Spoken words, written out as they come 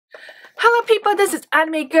Hello people, this is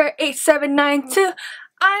Anime Girl 8792.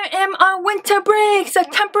 I am on winter break, so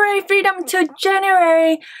temporary freedom until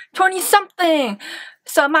January 20-something.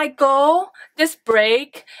 So my goal this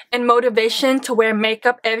break and motivation to wear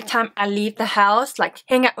makeup every time I leave the house, like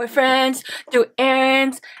hang out with friends, do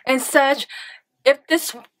errands and such. If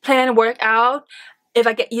this plan work out, if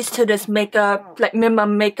I get used to this makeup, like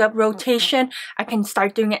minimum makeup rotation, I can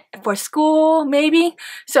start doing it for school maybe.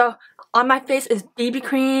 So on my face is BB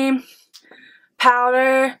cream,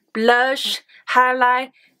 powder, blush,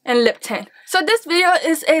 highlight, and lip tint. So this video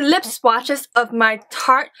is a lip swatches of my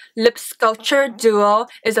Tarte Lip Sculptor Duo.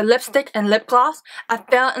 It's a lipstick and lip gloss. I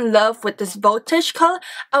fell in love with this voltage color.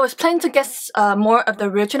 I was planning to get more of the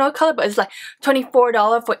original color, but it's like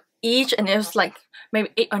 $24 for each, and it was like maybe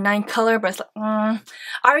 8 or 9 color, but it's like, I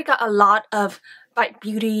already got a lot of Bite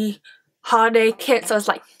Beauty holiday kits, so it's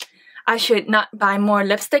like, I should not buy more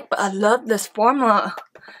lipstick, but I love this formula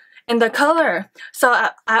and the color. So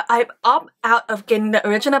I opt out of getting the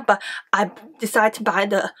original, but I decided to buy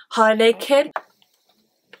the holiday kit.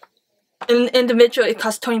 Individual it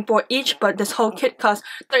costs $24 each, but this whole kit costs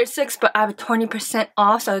 $36, but I have 20%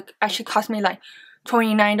 off, so it actually cost me like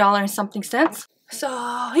 $29 and something cents. So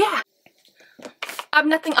yeah, I have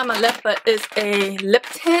nothing on my lip, but it's a lip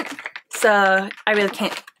tint, so I really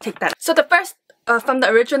can't take that. So the first from the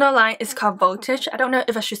original line is called Voltage. I don't know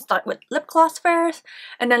if I should start with lip gloss first,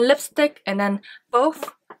 and then lipstick, and then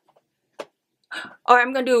both. Or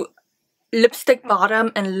I'm gonna do lipstick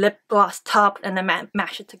bottom and lip gloss top, and then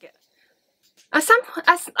mash it together. I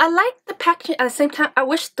like the packaging. At the same time, I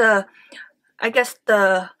wish I guess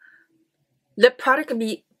the lip product could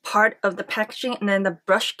be part of the packaging, and then the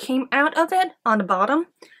brush came out of it on the bottom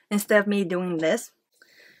instead of me doing this.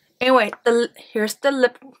 Anyway, here's the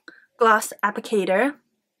lip gloss applicator,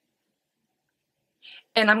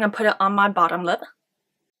 and I'm gonna put it on my bottom lip.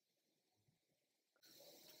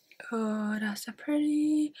 Oh, that's a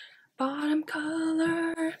pretty bottom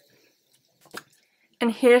color.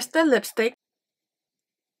 And here's the lipstick.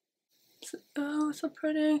 Oh, so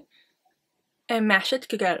pretty. And mash it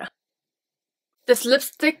together. This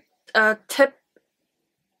lipstick tip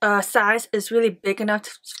size is really big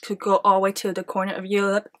enough to go all the way to the corner of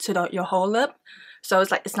your lip, to your whole lip. So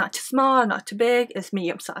it's like, it's not too small, not too big, it's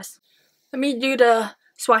medium size. Let me do the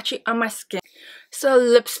swatchy on my skin. So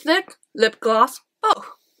lipstick, lip gloss, both.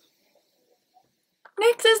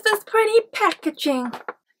 Next is this pretty packaging.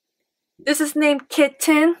 This is named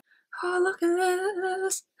Kitten. Oh, look at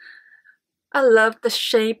this. I love the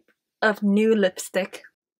shape of new lipstick.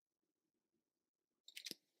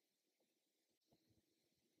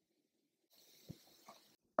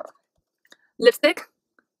 Lipstick,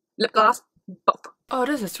 lip gloss, both. Oh,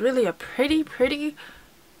 this is really a pretty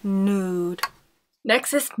nude.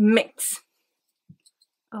 Next is mix.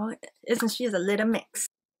 Oh, isn't she a little mix?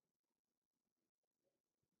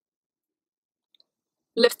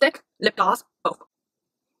 Lipstick, lip gloss, both.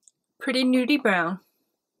 Pretty nudie brown.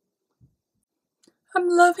 I'm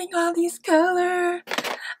loving all these colors.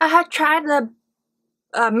 I had tried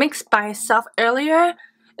the mix by itself earlier.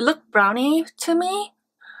 It looked brownie to me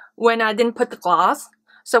when I didn't put the gloss.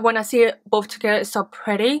 So when I see it both together, it's so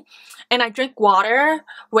pretty. And I drink water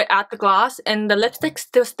without the gloss, and the lipstick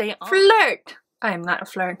still stay on. Flirt! I am not a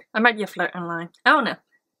flirt. I might be a flirt online. I don't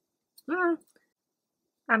know.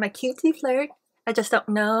 I'm a cutie flirt. I just don't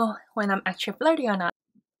know when I'm actually flirty or not.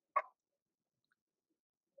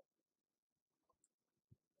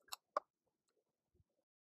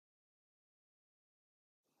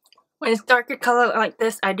 When it's darker color like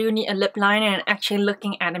this, I do need a lip liner and actually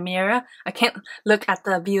looking at a mirror. I can't look at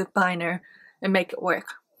the viewfinder and make it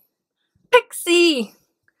work. Pixie!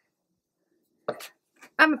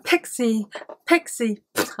 I'm a pixie. Pixie.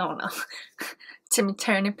 I don't know. Timmy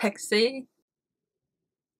Turner pixie.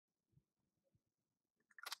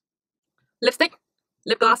 Lipstick,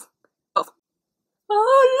 lip gloss, both.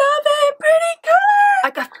 Oh, love it! Pretty color! I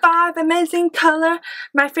got 5 amazing color.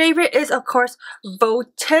 My favorite is, of course,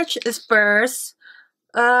 Voltage is first.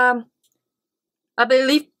 I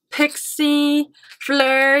believe Pixie,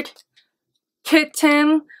 Flirt,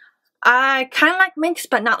 Kitten. I kind of like mix,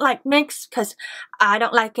 but not like mix, because I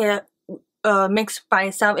don't like it mixed by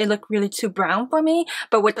itself. It looked really too brown for me,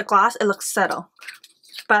 but with the gloss, it looks subtle.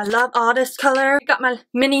 But I love all this color. I got my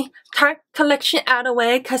mini Tarte collection out of the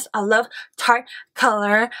way because I love Tarte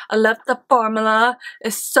color. I love the formula.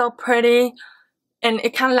 It's so pretty, and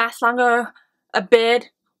it kind of lasts longer a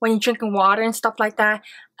bit when you're drinking water and stuff like that.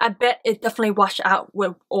 I bet it definitely washed out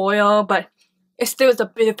with oil, but it still is a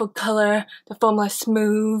beautiful color. The formula is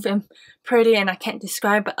smooth and pretty, and I can't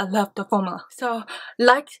describe, but I love the formula. So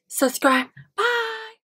like, subscribe, bye!